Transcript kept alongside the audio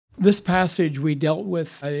This passage we dealt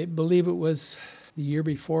with, I believe it was the year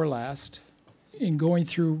before last, in going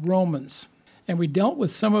through Romans. And we dealt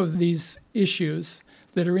with some of these issues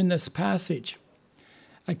that are in this passage.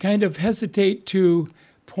 I kind of hesitate to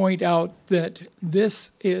point out that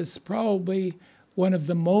this is probably one of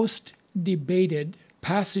the most debated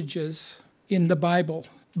passages in the Bible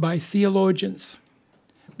by theologians,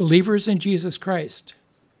 believers in Jesus Christ.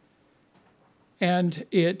 And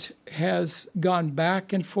it has gone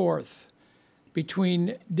back and forth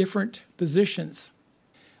between different positions.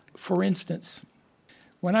 For instance,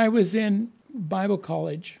 when I was in Bible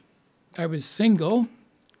college, I was single.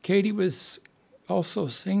 Katie was also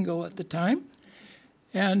single at the time.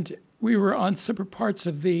 And we were on separate parts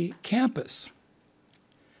of the campus.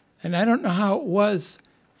 And I don't know how it was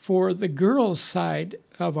for the girls' side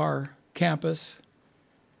of our campus,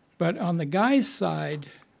 but on the guys' side,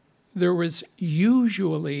 there was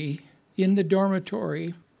usually in the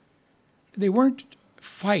dormitory, they weren't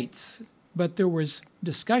fights, but there was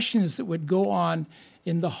discussions that would go on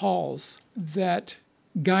in the halls that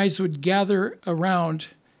guys would gather around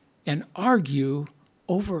and argue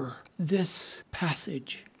over this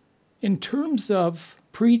passage. In terms of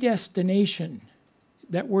predestination,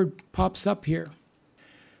 that word pops up here.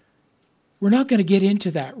 We're not going to get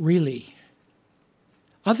into that really,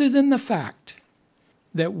 other than the fact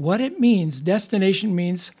that what it means, destination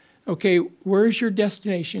means, okay, where's your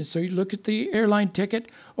destination? So you look at the airline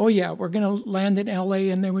ticket. Oh yeah, we're going to land in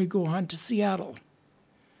LA and then we go on to Seattle.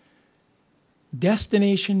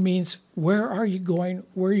 Destination means where are you going?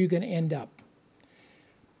 Where are you going to end up?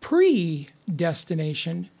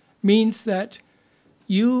 Predestination means that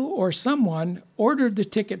you or someone ordered the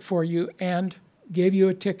ticket for you and gave you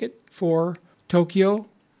a ticket for Tokyo,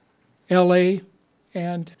 LA,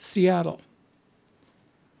 and Seattle.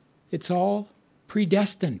 It's all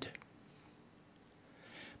predestined.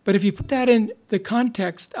 But if you put that in the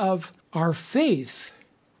context of our faith,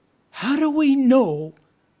 how do we know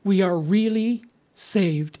we are really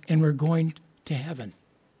saved and we're going to heaven?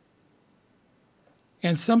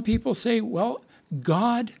 And some people say, well,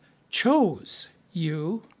 God chose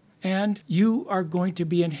you and you are going to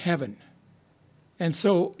be in heaven. And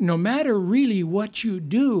so no matter really what you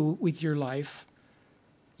do with your life,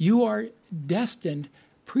 you are destined,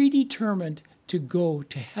 predetermined to go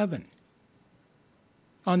to heaven.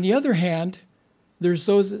 On the other hand, there's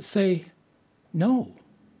those that say, no,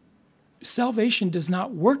 salvation does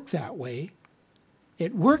not work that way.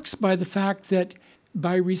 It works by the fact that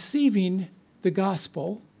by receiving the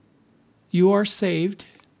gospel, you are saved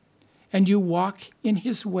and you walk in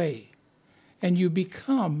his way and you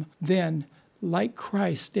become then like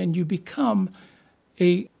Christ and you become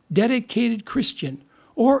a dedicated Christian.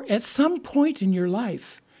 Or at some point in your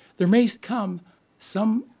life, there may come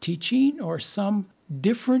some teaching or some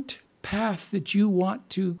different path that you want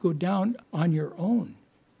to go down on your own.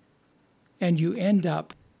 And you end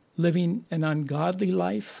up living an ungodly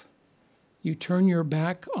life. You turn your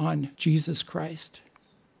back on Jesus Christ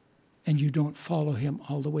and you don't follow him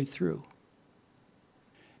all the way through.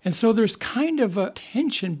 And so there's kind of a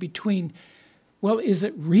tension between, well, is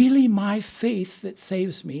it really my faith that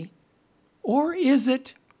saves me? Or is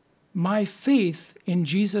it my faith in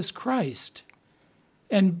Jesus Christ?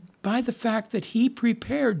 And by the fact that he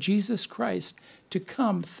prepared Jesus Christ to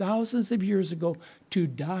come thousands of years ago to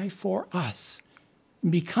die for us,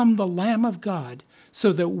 and become the Lamb of God,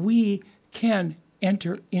 so that we can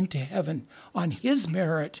enter into heaven on his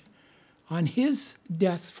merit, on his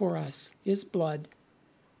death for us, his blood,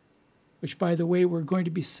 which, by the way, we're going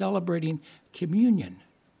to be celebrating communion.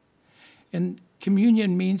 And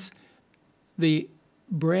communion means the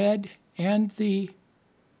bread and the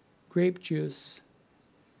grape juice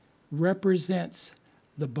represents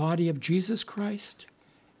the body of Jesus Christ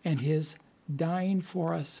and his dying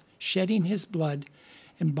for us, shedding his blood.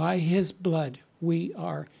 And by his blood, we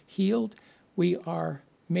are healed, we are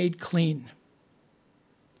made clean.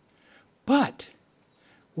 But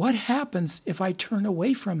what happens if I turn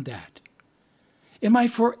away from that? Am I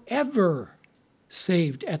forever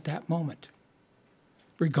saved at that moment,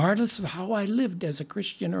 regardless of how I lived as a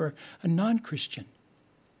Christian or a non-Christian?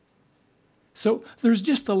 So there's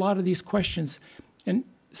just a lot of these questions. And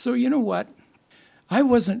so you know what? I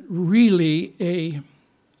wasn't really a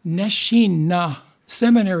Neshina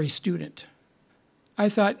seminary student. I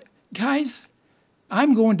thought, guys,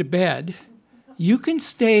 I'm going to bed. You can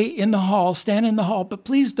stay in the hall, stand in the hall, but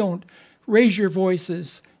please don't raise your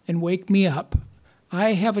voices and wake me up.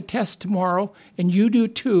 I have a test tomorrow, and you do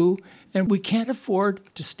too, and we can't afford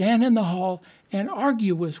to stand in the hall and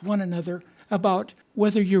argue with one another about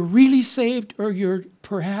whether you're really saved or you're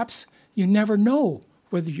perhaps you never know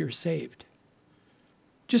whether you're saved.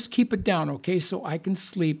 Just keep it down, okay, so I can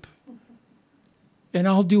sleep. And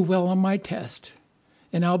I'll do well on my test.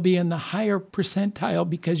 And I'll be in the higher percentile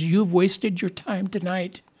because you've wasted your time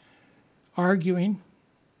tonight arguing.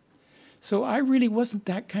 So I really wasn't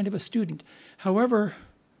that kind of a student. However,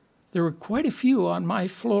 there were quite a few on my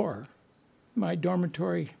floor, my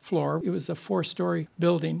dormitory floor. It was a 4-story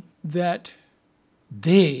building that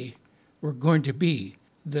they were going to be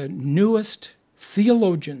the newest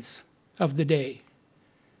theologians of the day.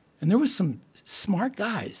 And there was some smart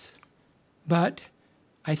guys. But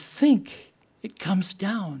I think it comes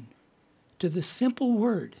down to the simple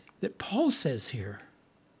word that Paul says here.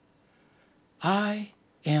 I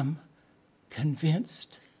am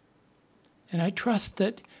convinced. And I trust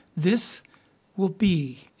that this will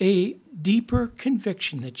be a deeper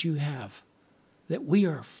conviction that you have, that we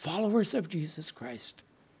are followers of Jesus Christ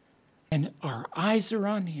and our eyes are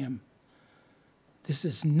on him. This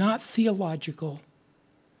is not theological.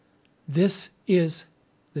 This is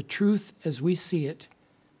the truth as we see it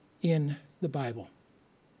in the Bible.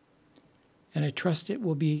 And I trust it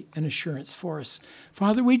will be an assurance for us.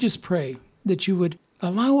 Father, we just pray that you would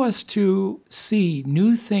allow us to see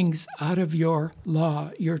new things out of your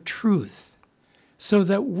law, your truth, so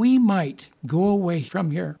that we might go away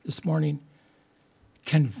from here this morning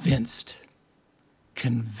convinced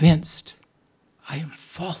I am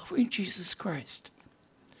following Jesus Christ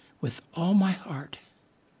with all my heart,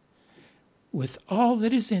 with all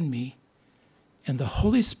that is in me, and the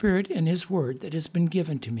Holy Spirit and his word that has been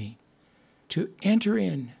given to me to enter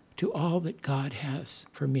in to all that God has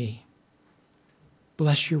for me.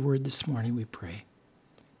 Bless your word this morning, we pray.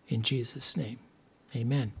 In Jesus' name,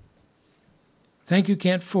 amen. Thank you,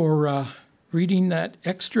 Kent, for reading that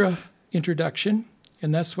extra introduction.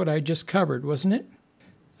 And that's what I just covered, wasn't it?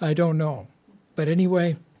 I don't know. But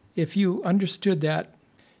anyway, if you understood that,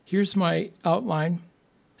 here's my outline.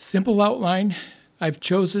 Simple outline. I've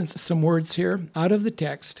chosen some words here out of the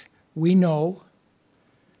text. We know.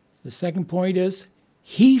 The second point is,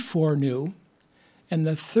 he foreknew. And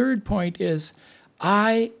the third point is,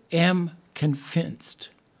 I am convinced.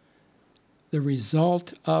 The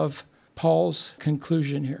result of Paul's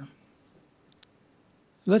conclusion here.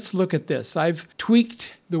 Let's look at this. I've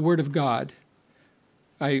tweaked the Word of God.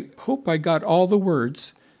 I hope I got all the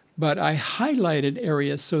words, but I highlighted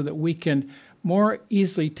areas so that we can more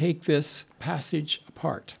easily take this passage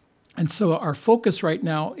apart. And so our focus right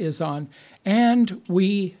now is on, and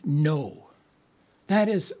we know. That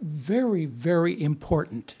is very, very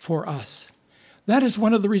important for us. That is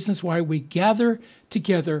one of the reasons why we gather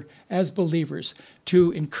together as believers,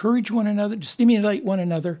 to encourage one another, to stimulate one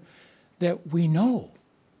another, that we know.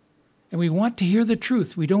 And we want to hear the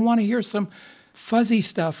truth. We don't want to hear some fuzzy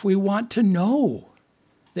stuff. We want to know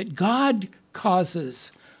that God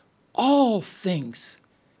causes all things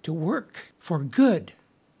to work for good.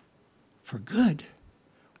 For good.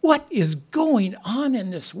 What is going on in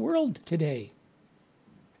this world today?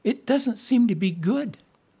 It doesn't seem to be good.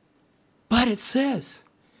 But it says,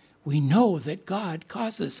 we know that God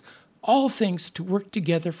causes all things to work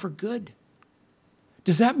together for good.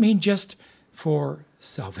 Does that mean just for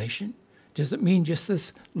salvation? Does it mean just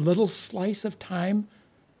this little slice of time,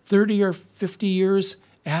 30 or 50 years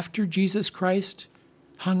after Jesus Christ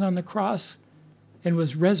hung on the cross and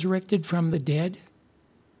was resurrected from the dead?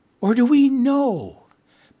 Or do we know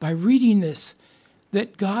by reading this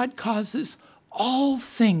that God causes all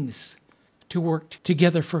things to work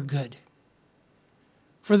together for good?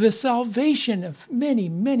 For the salvation of many,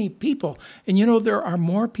 many people. And you know, there are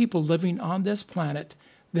more people living on this planet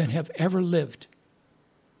than have ever lived.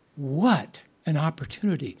 What an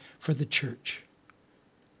opportunity for the church.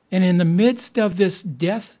 And in the midst of this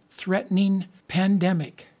death-threatening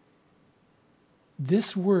pandemic,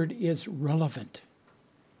 this word is relevant.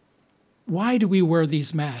 Why do we wear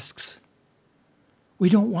these masks? We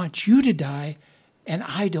don't want you to die, and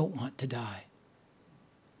I don't want to die.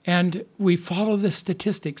 And we follow the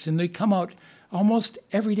statistics, and they come out almost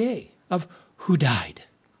every day of who died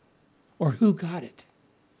or who got it.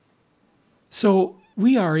 So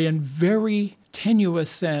we are in very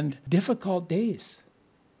tenuous and difficult days.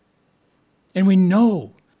 And we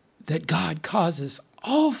know that God causes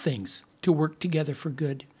all things to work together for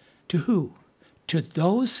good. To who? To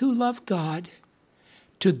those who love God,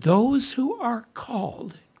 to those who are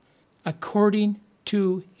called according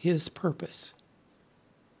to his purpose.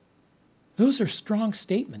 Those are strong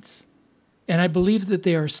statements. And I believe that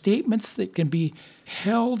they are statements that can be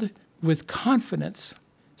held with confidence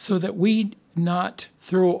so that we not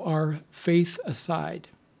throw our faith aside.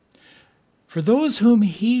 For those whom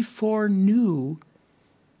he foreknew,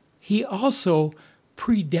 he also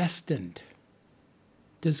predestined.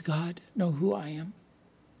 Does God know who I am?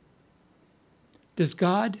 Does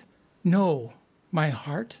God know my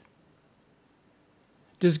heart?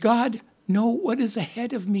 Does God know what is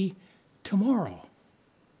ahead of me tomorrow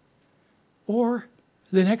or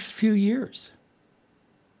the next few years?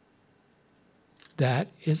 That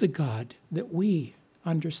is a God that we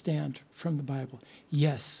understand from the Bible.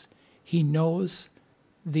 Yes, he knows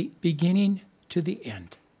the beginning to the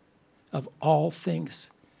end of all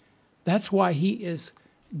things. That's why he is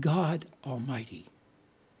God Almighty.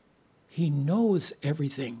 He knows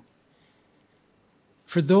everything.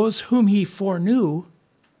 For those whom he foreknew,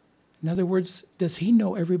 in other words, does he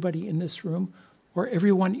know everybody in this room or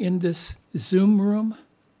everyone in this Zoom room?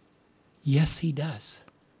 Yes, he does.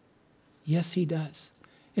 Yes, he does.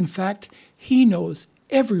 In fact, he knows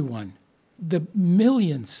everyone, the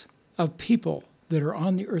millions of people that are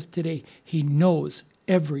on the earth today. He knows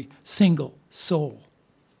every single soul.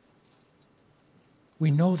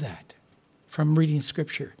 We know that from reading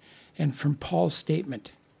Scripture and from Paul's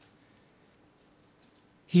statement.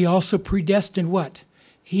 He also predestined what?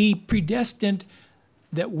 He predestined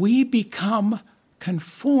that we become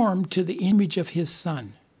conformed to the image of his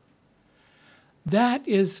Son. That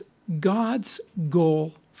is God's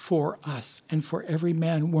goal for us and for every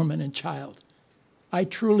man, woman, and child. I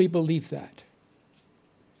truly believe that.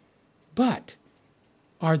 But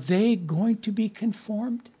are they going to be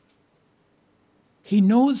conformed? He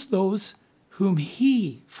knows those whom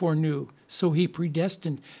he foreknew, so he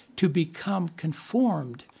predestined to become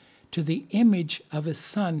conformed to the image of his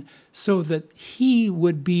Son, so that he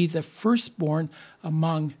would be the firstborn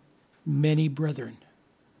among many brethren.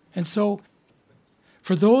 And so,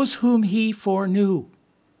 for those whom he foreknew,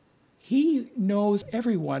 he knows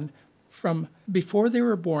everyone from before they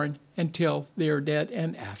were born until they are dead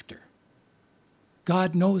and after.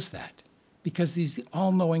 God knows that because he's the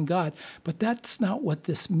all-knowing God. But that's not what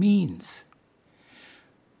this means.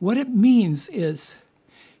 What it means is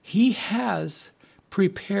he has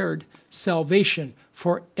prepared salvation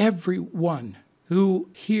for everyone who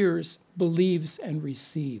hears, believes, and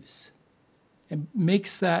receives. And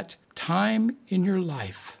makes that time in your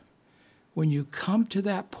life when you come to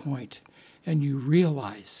that point and you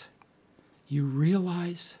realize you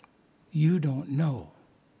don't know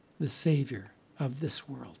the Savior of this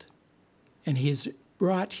world. And he has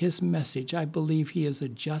brought his message. I believe he is a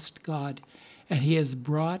just God, and he has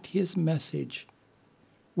brought his message.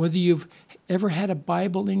 Whether you've ever had a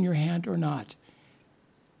Bible in your hand or not,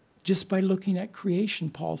 just by looking at creation,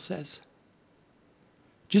 Paul says.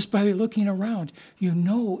 Just by looking around, you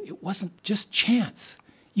know it wasn't just chance.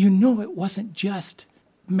 You know it wasn't just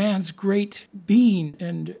man's great being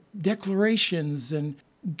and declarations and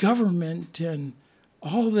government and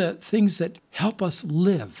all the things that help us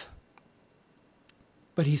live.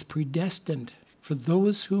 But he's predestined for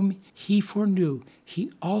those whom he foreknew,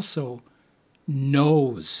 he also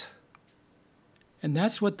knows. And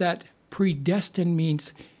that's what that predestined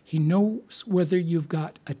means. He knows whether you've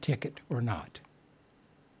got a ticket or not.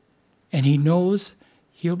 And he knows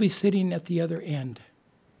he'll be sitting at the other end,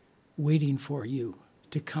 waiting for you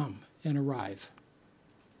to come and arrive.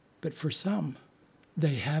 But for some,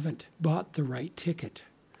 they haven't bought the right ticket,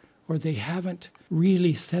 or they haven't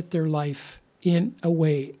really set their life in a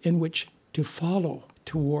way in which to follow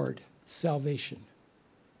toward salvation,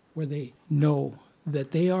 where they know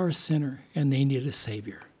that they are a sinner and they need a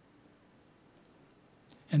Savior.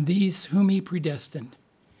 And these whom he predestined,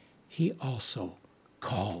 he also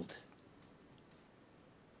called.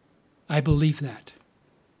 I believe that.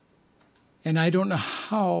 And I don't know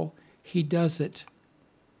how he does it,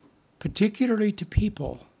 particularly to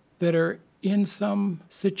people that are in some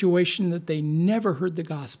situation that they never heard the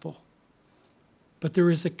gospel. But there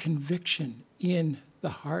is a conviction in the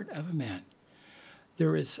heart of a man.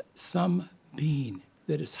 There is some being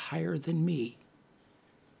that is higher than me.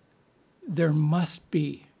 There must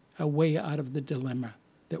be a way out of the dilemma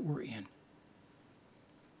that we're in.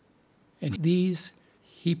 And these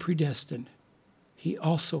he predestined. He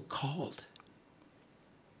also called.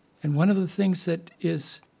 And one of the things that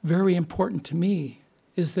is very important to me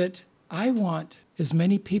is that I want as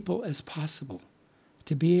many people as possible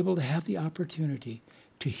to be able to have the opportunity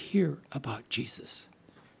to hear about Jesus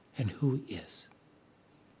and who he is.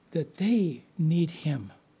 That they need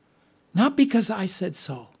him, not because I said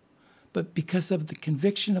so, but because of the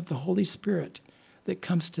conviction of the Holy Spirit that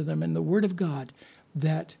comes to them and the Word of God,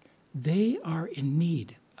 that they are in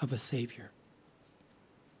need of a Savior.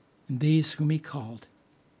 And these whom he called,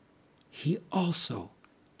 he also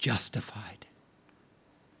justified.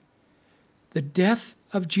 The death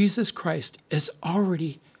of Jesus Christ has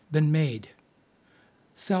already been made.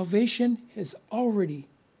 Salvation has already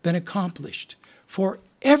been accomplished for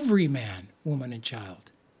every man, woman, and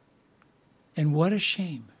child. And what a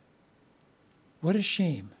shame. What a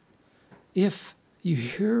shame if you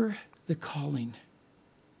hear the calling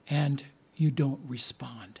and you don't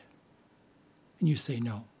respond. And you say,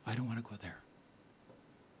 no, I don't want to go there.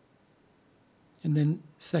 And then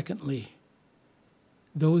secondly,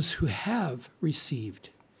 those who have received,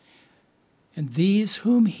 and these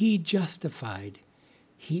whom he justified,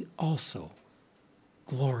 he also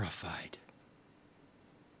glorified.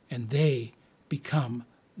 And they become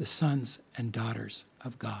the sons and daughters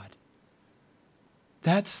of God.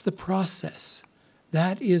 That's the process.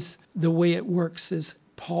 That is the way it works as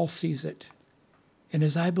Paul sees it, and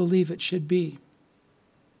as I believe it should be.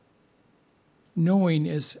 Knowing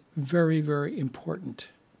is very, very important.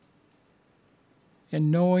 And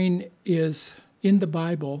knowing is, in the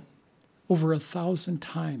Bible, over 1,000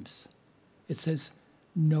 times. It says,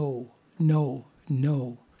 know, know,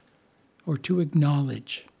 know, or to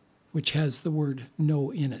acknowledge, which has the word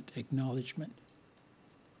know in it, acknowledgement.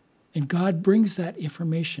 And God brings that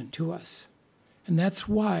information to us. And that's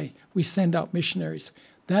why we send out missionaries.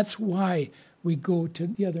 That's why we go to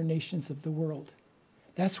the other nations of the world.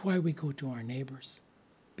 That's why we go to our neighbors.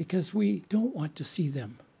 Because we don't want to see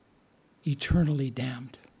them eternally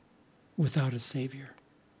damned without a Savior.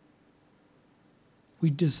 We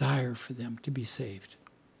desire for them to be saved.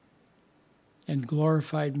 And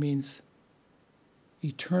glorified means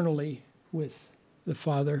eternally with the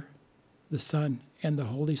Father, the Son, and the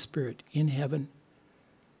Holy Spirit in heaven.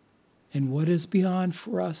 And what is beyond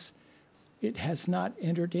for us, it has not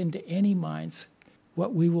entered into any minds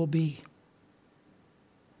what we will be.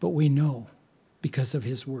 But we know because of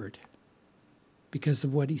his word, because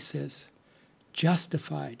of what he says.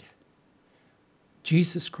 Justified.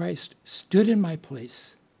 Jesus Christ stood in my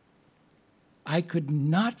place. I could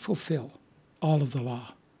not fulfill all of the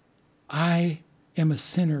law. I am a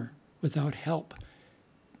sinner without help,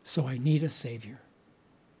 so I need a Savior.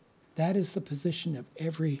 That is the position of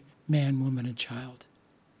every man, woman, and child.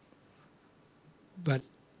 But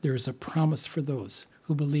there is a promise for those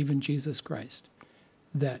who believe in Jesus Christ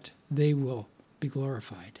that they will be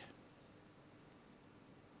glorified.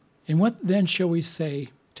 And what then shall we say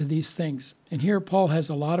to these things? And here Paul has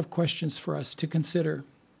a lot of questions for us to consider.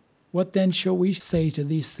 What then shall we say to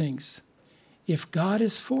these things? If God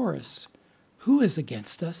is for us, who is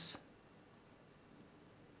against us?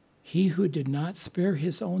 He who did not spare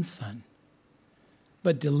his own son,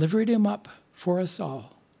 but delivered him up for us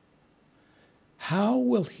all, how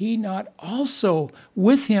will he not also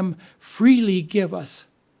with him freely give us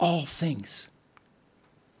all things?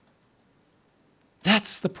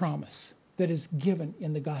 That's the promise that is given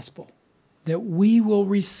in the gospel, that we will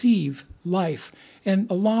receive life. And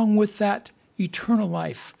along with that eternal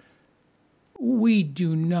life, we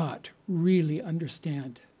do not really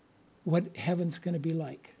understand what heaven's going to be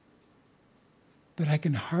like. But I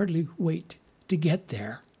can hardly wait to get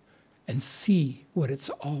there and see what it's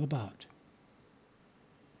all about.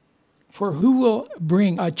 For who will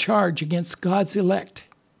bring a charge against God's elect?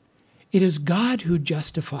 It is God who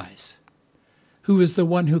justifies, who is the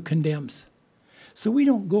one who condemns. So we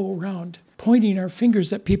don't go around pointing our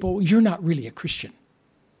fingers at people, you're not really a Christian.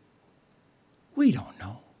 We don't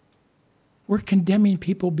know. We're condemning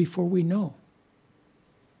people before we know.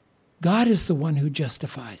 God is the one who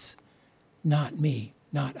justifies, not me,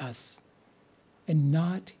 not us, and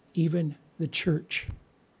not even the church.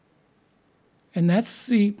 And that's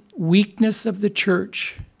the weakness of the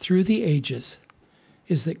church through the ages,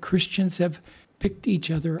 is that Christians have picked each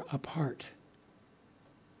other apart.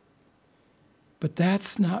 But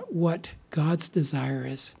that's not what God's desire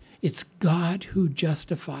is. It's God who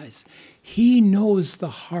justifies. He knows the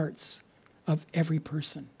hearts of every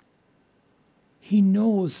person. He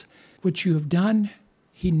knows what you have done.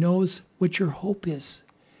 He knows what your hope is.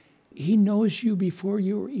 He knows you before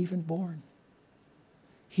you were even born.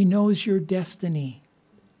 He knows your destiny.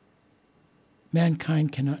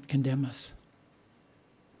 Mankind cannot condemn us.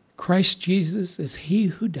 Christ Jesus is he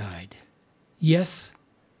who died. Yes,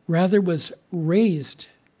 rather was raised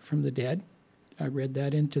from the dead. I read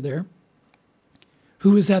that into there.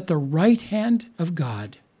 Who is at the right hand of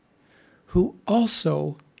God, who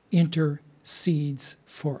also intercedes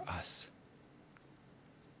for us.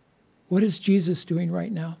 What is Jesus doing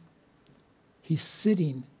right now? He's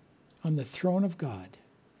sitting on the throne of God,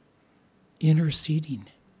 interceding,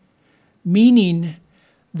 meaning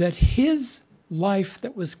that his life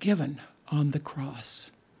that was given on the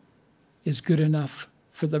cross is good enough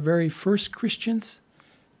for the very first Christians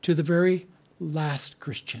to the very last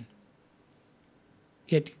Christian.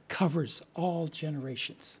 it covers all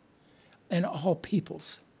generations and all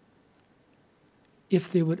peoples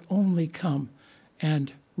if they would only come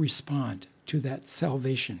and respond to that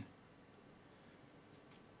salvation.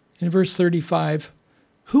 In verse 35,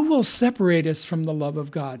 who will separate us from the love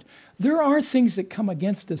of God? There are things that come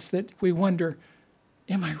against us that we wonder,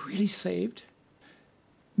 am I really saved?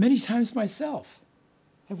 Many times myself,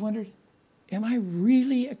 I've wondered, am I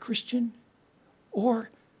really a Christian? Or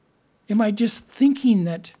am I just thinking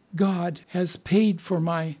that God has paid for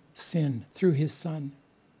my sin through his Son,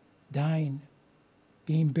 dying,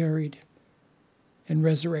 being buried, and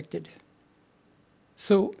resurrected?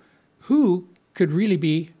 So who could really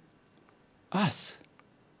be us?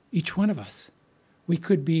 Each one of us. We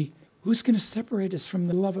could be, who's going to separate us from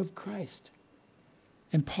the love of Christ?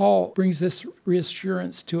 And Paul brings this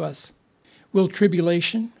reassurance to us. Will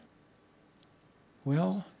tribulation?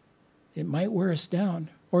 Well, it might wear us down.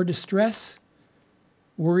 Or distress?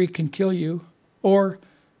 Worry can kill you. Or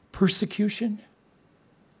persecution?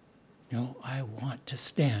 No, I want to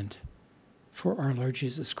stand for our Lord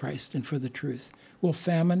Jesus Christ and for the truth. Will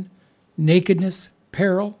famine, nakedness,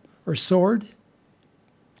 peril, or sword?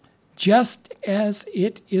 Just as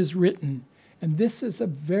it is written, and this is a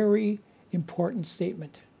very important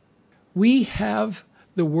statement. We have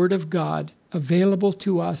the Word of God available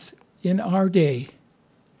to us in our day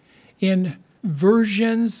in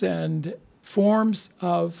versions and forms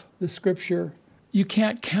of the Scripture. You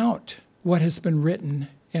can't count what has been written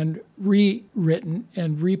and rewritten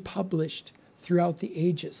and republished throughout the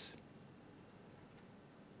ages.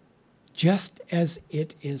 Just as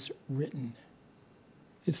it is written.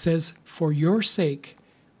 It says, for your sake,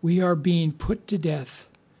 we are being put to death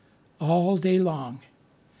all day long,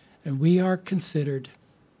 and we are considered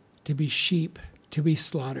to be sheep to be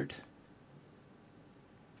slaughtered.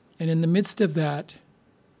 And in the midst of that,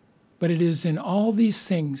 but it is in all these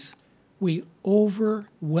things we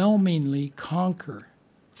overwhelmingly conquer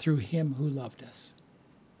through him who loved us.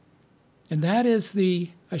 And that is the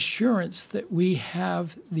assurance that we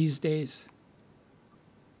have these days.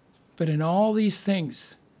 But in all these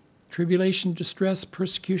things, tribulation, distress,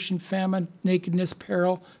 persecution, famine, nakedness,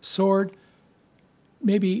 peril, sword,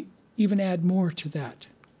 maybe even add more to that.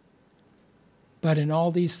 But in all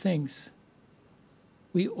these things,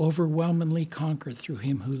 we overwhelmingly conquer through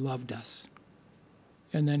him who loved us.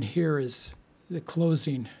 And then here is the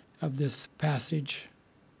closing of this passage.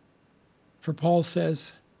 For Paul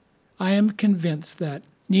says, I am convinced that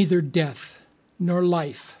neither death, nor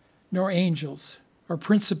life, nor angels, or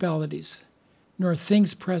principalities, nor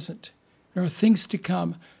things present, nor things to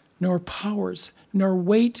come, nor powers, nor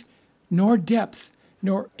weight, nor depth,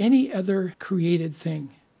 nor any other created thing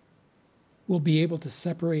will be able to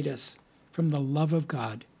separate us from the love of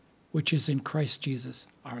God, which is in Christ Jesus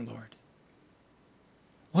our Lord.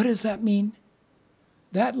 What does that mean?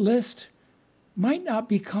 That list might not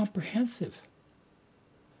be comprehensive,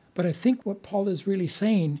 but I think what Paul is really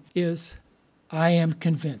saying is, I am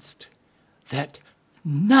convinced that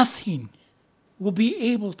nothing will be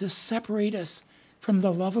able to separate us from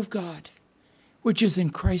the love of God, which is in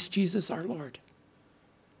Christ Jesus our Lord.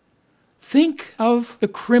 Think of the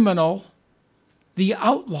criminal, the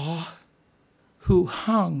outlaw, who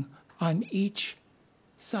hung on each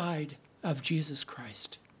side of Jesus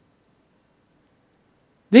Christ.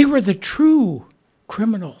 They were the true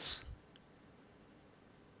criminals.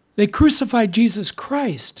 They crucified Jesus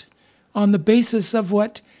Christ on the basis of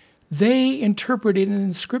what they interpreted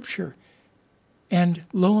in Scripture. And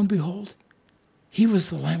lo and behold, he was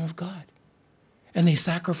the Lamb of God. And they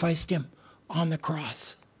sacrificed him on the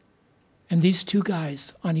cross. And these two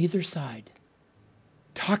guys on either side,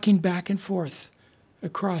 talking back and forth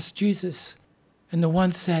across Jesus. And the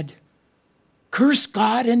one said, curse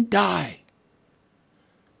God and die.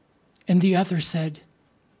 And the other said,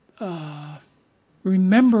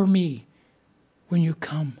 remember me when you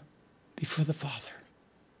come before the Father.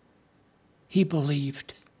 He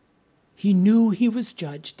believed. He knew he was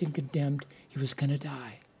judged and condemned. He was going to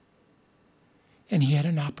die. And he had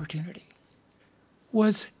an opportunity.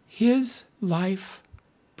 Was his life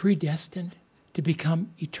predestined to become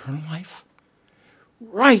eternal life?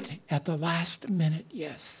 Right at the last minute,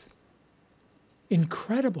 yes.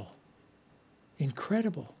 Incredible.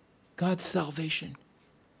 Incredible. God's salvation.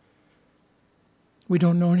 We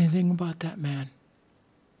don't know anything about that man.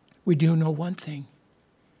 We do know one thing.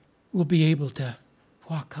 We'll be able to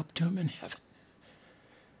walk up to him in heaven.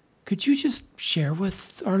 Could you just share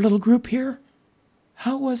with our little group here?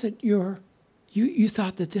 How was it you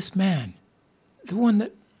thought that this man, the one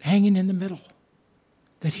that hanging in the middle,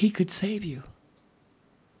 that he could save you?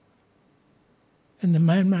 And the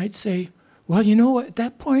man might say, Well, at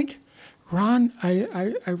that point, Ron,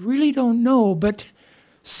 I really don't know, but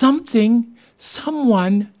someone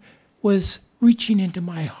was reaching into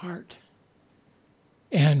my heart.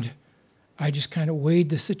 And I just kind of weighed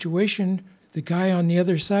the situation. The guy on the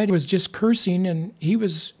other side was just cursing, and he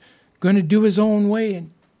was going to do his own way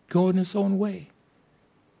and go in his own way.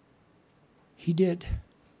 He did.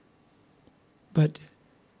 But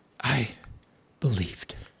I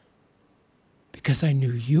believed because I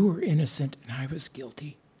knew you were innocent and I was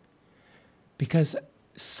guilty. Because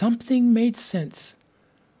something made sense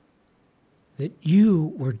that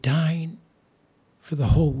you were dying for the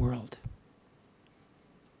whole world.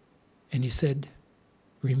 And he said,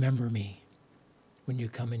 remember me when you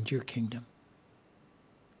come into your kingdom.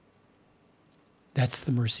 That's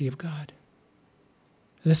the mercy of God.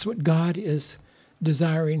 That's what God is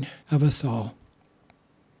desiring of us all.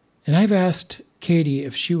 And I've asked Katie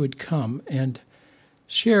if she would come and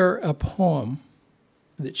share a poem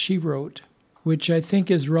that she wrote, which I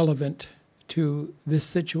think is relevant to this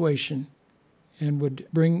situation and would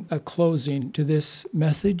bring a closing to this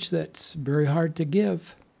message that's very hard to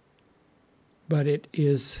give, but it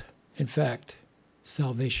is, in fact,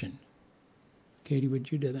 salvation. Katie,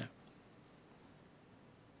 would you do that?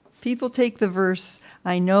 People take the verse,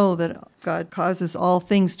 I know that God causes all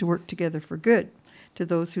things to work together for good to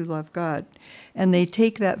those who love God. And they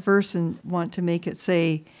take that verse and want to make it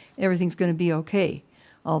say everything's going to be okay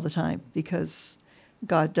all the time because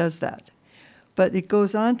God does that. But it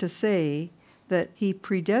goes on to say that he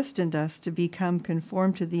predestined us to become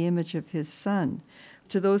conformed to the image of his Son,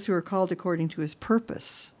 to those who are called according to his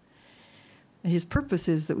purpose. And his purpose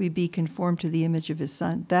is that we be conformed to the image of his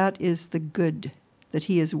Son. That is the good that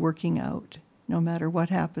he is working out, no matter what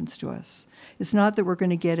happens to us. It's not that we're going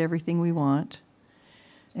to get everything we want.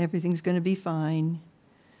 Everything's going to be fine.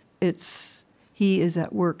 It's he is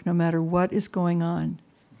at work no matter what is going on.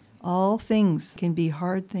 All things can be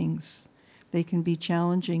hard things. They can be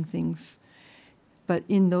challenging things. But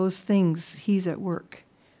in those things, he's at work.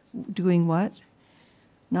 Doing what?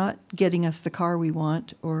 Not getting us the car we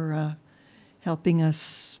want or helping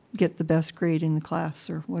us get the best grade in the class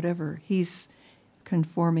or whatever. He's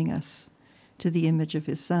conforming us to the image of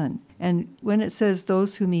his Son. And when it says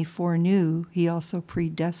those whom he foreknew, he also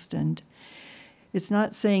predestined. It's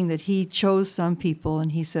not saying that he chose some people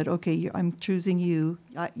and he said, okay, I'm choosing you.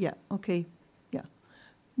 Yeah, okay, yeah.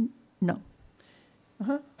 No.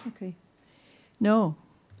 Okay. No.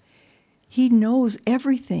 He knows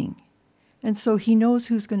everything. And so he knows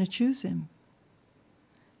who's going to choose him.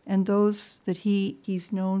 And those that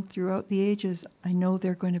he's known throughout the ages, I know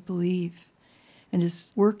they're going to believe. And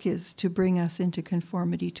his work is to bring us into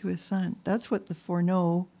conformity to his Son. That's what the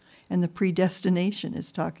foreknow and the predestination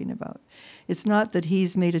is talking about. It's not that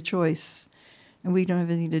he's made a choice and we don't have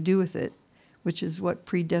anything to do with it, which is what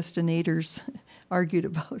predestinators argued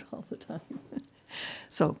about all the time.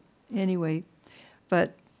 So anyway,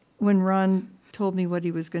 but when Ron told me what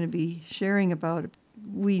he was going to be sharing about,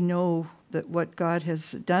 we know that what God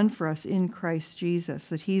has done for us in Christ Jesus,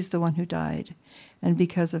 that he's the one who died. And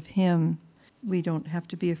because of him, we don't have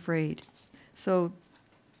to be afraid. So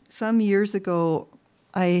some years ago,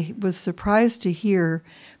 I was surprised to hear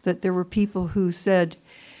that there were people who said,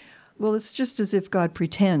 well, it's just as if God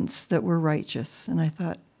pretends that we're righteous. And I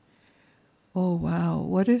thought, oh, wow,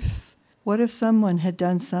 what if someone had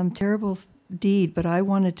done some terrible deed, but I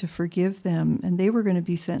wanted to forgive them, and they were going to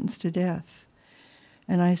be sentenced to death?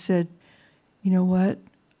 And I said, you know what?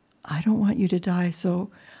 I don't want you to die,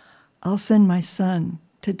 so I'll send my Son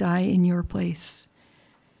to die in your place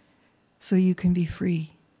so you can be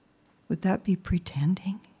free. Would that be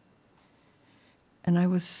pretending? And I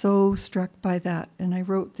was so struck by that, and I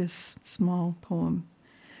wrote this small poem.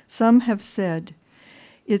 Some have said,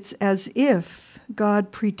 it's as if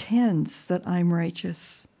God pretends that I'm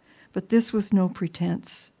righteous, but this was no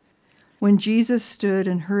pretense. When Jesus stood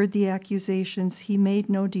and heard the accusations, he made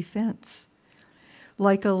no defense.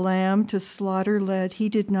 Like a lamb to slaughter led, he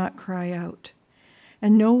did not cry out.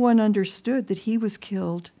 And no one understood that he was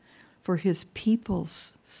killed for his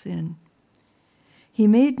people's sin. He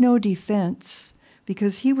made no defense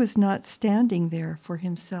because he was not standing there for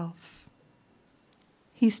himself.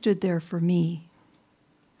 He stood there for me.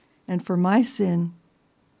 And for my sin,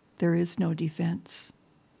 there is no defense.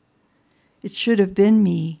 It should have been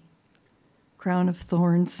me, crown of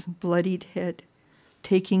thorns, bloodied head,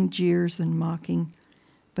 taking jeers and mocking,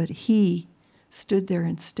 but he stood there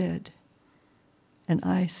instead, and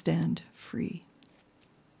I stand free.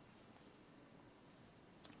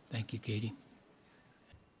 Thank you, Katie.